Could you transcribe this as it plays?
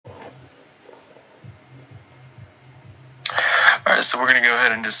Alright, so we're going to go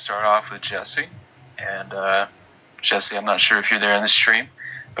ahead and just start off with Jesse. And Jesse, I'm not sure if you're there in the stream,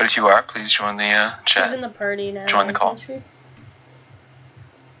 but if you are, please join the chat. She's in the party now. Join the call.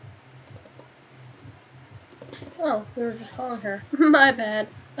 Oh, we were just calling her. My bad.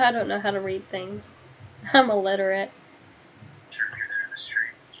 I don't know how to read things. I'm illiterate.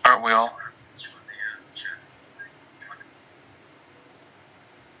 Aren't we all?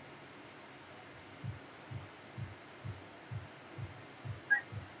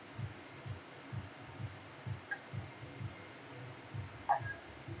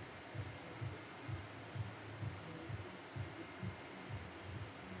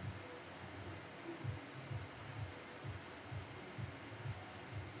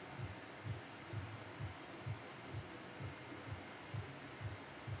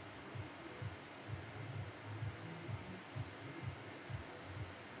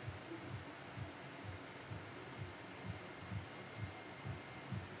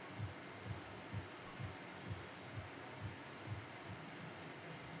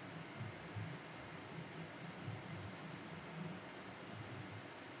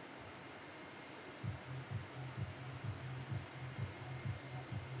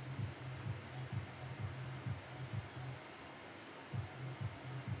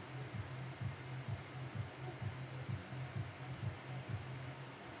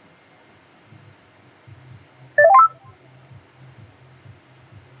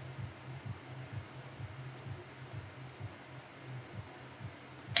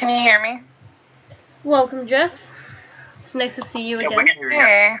 Can you hear me? Welcome, Jess. It's nice to see you again. We can hear you.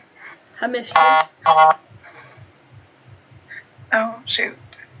 Hey. I missed you. Oh, shoot.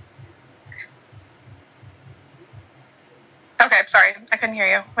 Okay, sorry. I couldn't hear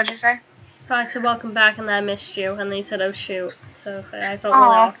you. What'd you say? So I said welcome back, and I missed you, and they said, oh shoot. So I felt really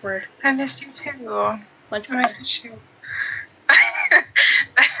awkward. I missed you too. Much I missed you.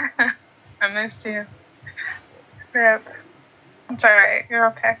 I missed you. Rip. It's alright. You're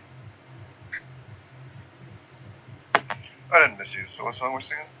okay. I didn't miss you. So what song we're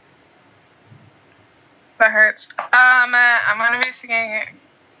singing? That hurts. I'm gonna be singing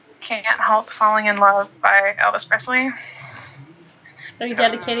 "Can't Help Falling in Love" by Elvis Presley. Are you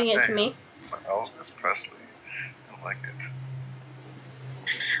dedicating it to me? Elvis Presley. I like it.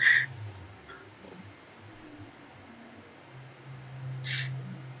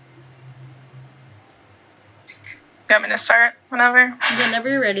 You want me to start whenever? Whenever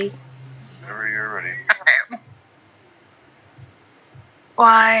you're ready. Whenever you're ready. Okay.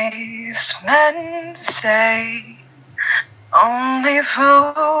 Wise men say only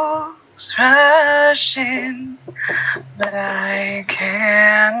fools rush in, but I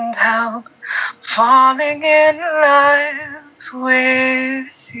can't help falling in love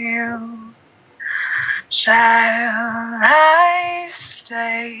with you. Shall I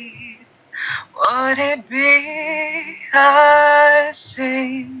stay? Would it be a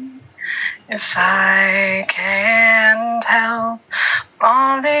sin if I can't help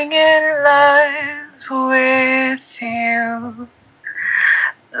falling in love with you?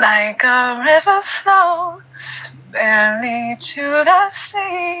 Like a river flows barely to the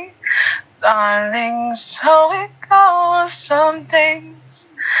sea, darling, so it goes. Some things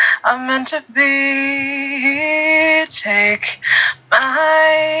are meant to be. Take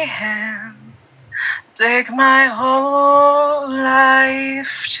my hand, take my whole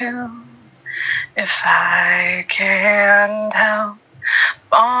life too. If I can't help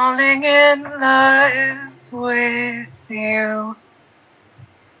falling in love with you.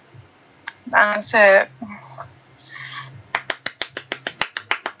 That's it.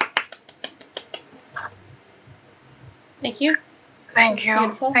 Thank you. Thank you.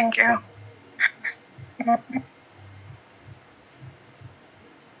 Beautiful. Thank you.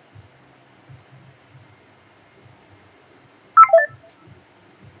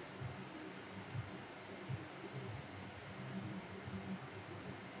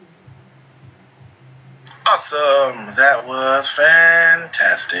 Awesome. That was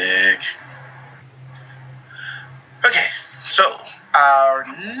fantastic. Okay, so our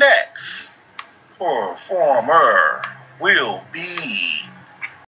next performer will be